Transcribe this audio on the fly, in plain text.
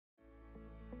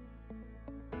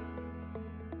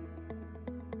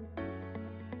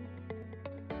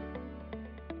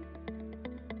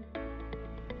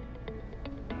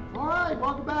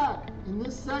welcome back. In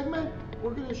this segment,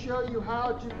 we're going to show you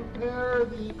how to prepare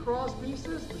the cross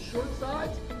pieces, the short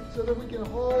sides, so that we can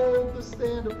hold the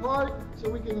stand apart,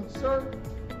 so we can insert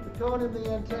the cone and the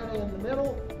antenna in the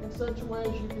middle in such a way,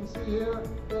 as you can see here,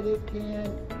 that it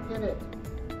can pin it.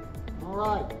 All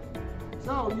right,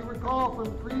 so you recall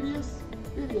from previous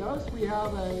videos, we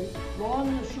have a long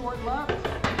and a short left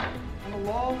and a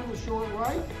long and a short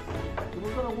right. If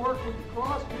we're going to work with the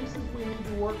cross pieces, we need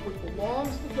to work with the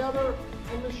longs together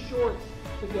and the shorts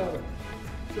together.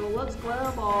 So let's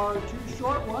grab our two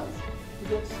short ones to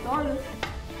get started.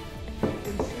 You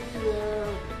can see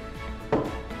they're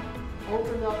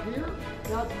opened up here.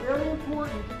 Now it's very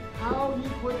important how you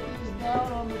put these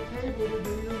down on the table to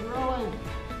do your drilling.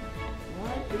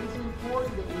 Right? It is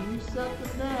important that when you set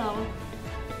them down,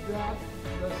 that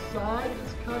the side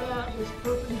that's cut out is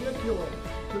perpendicular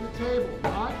to the table,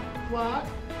 not flat,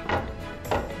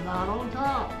 not on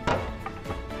top,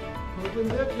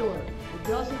 perpendicular. It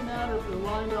doesn't matter if they're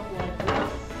lined up like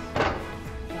this,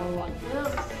 or like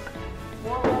this,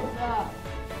 or like that.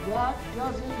 That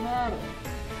doesn't matter.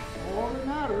 All that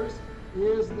matters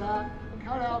is that the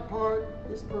cutout part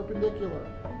is perpendicular.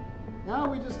 Now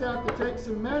we just have to take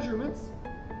some measurements.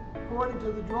 According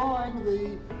to the drawing,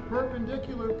 the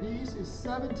perpendicular piece is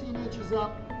 17 inches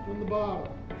up from the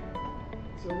bottom.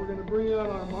 So we're going to bring out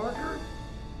our marker.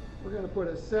 We're going to put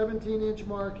a 17-inch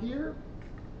mark here.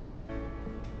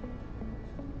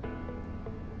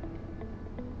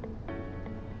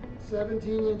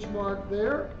 "17-inch mark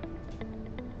there.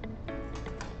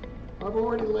 I've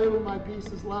already labeled my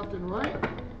pieces left and right.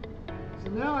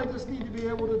 So now I just need to be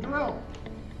able to drill.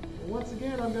 And once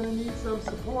again, I'm going to need some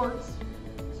supports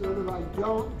so that I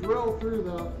don't drill through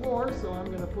the floor. So I'm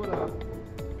going to put a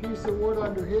piece of wood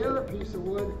under here, a piece of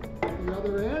wood at the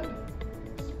other end.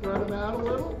 Spread them out a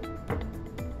little.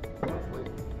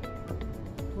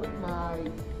 Put my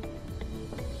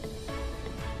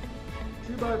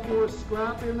 2x4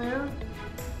 scrap in there.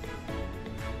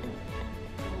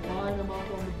 Line them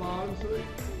up on the bottom so they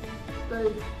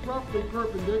stay roughly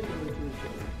perpendicular to each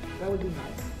other. That would be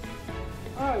nice.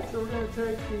 Alright, so we're going to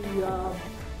take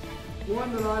the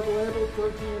one that I've labeled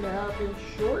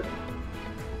 13.5-inch short.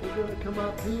 We're going to come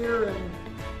up here and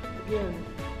again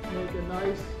make a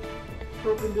nice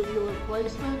perpendicular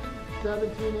placement,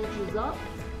 17 inches up.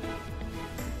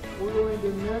 We're going to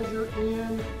measure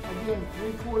in, again,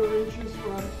 3/4 inches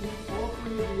from all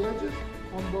three of the edges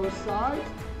on both sides.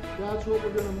 That's what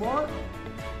we're going to mark.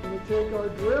 We're going to take our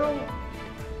drill,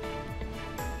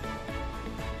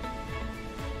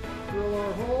 drill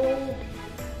our hole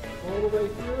all the way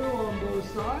through on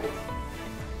both sides.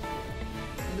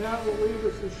 And that will leave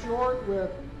us a short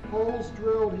with holes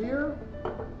drilled here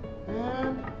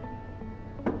and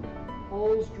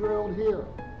holes drilled here.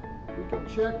 We can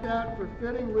check that for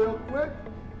fitting real quick.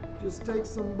 Just take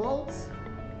some bolts,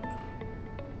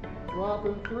 drop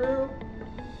them through,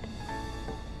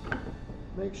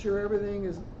 make sure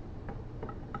everything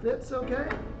fits okay.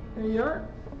 There you are.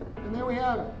 And there we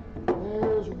have it.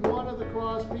 There's one of the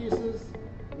cross pieces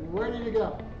ready to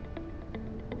go.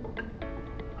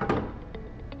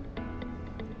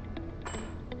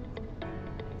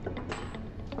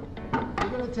 We're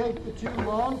going to take the two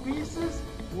long pieces.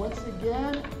 Once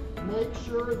again, make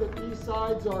sure that these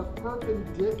sides are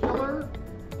perpendicular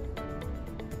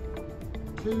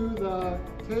to the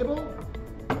table.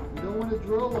 You don't want to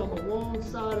drill on the long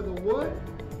side of the wood.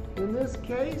 In this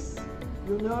case,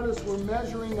 you'll notice we're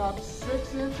measuring up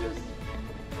 6 inches.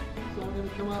 So I'm going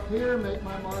to come up here, make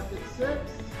my mark at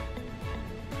 6.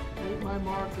 Make my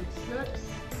mark at 6.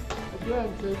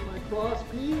 Again, take my cross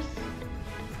piece,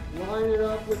 line it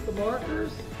up with the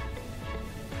markers,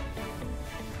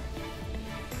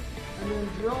 and then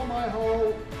drill my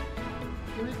hole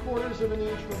 3/4 of an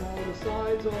inch from all the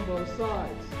sides on both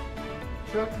sides.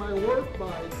 Check my work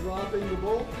by dropping the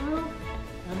bolt through,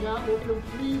 and that will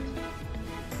complete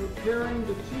preparing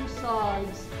the two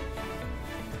sides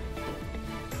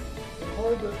and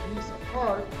hold the piece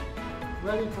apart,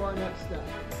 ready for our next step.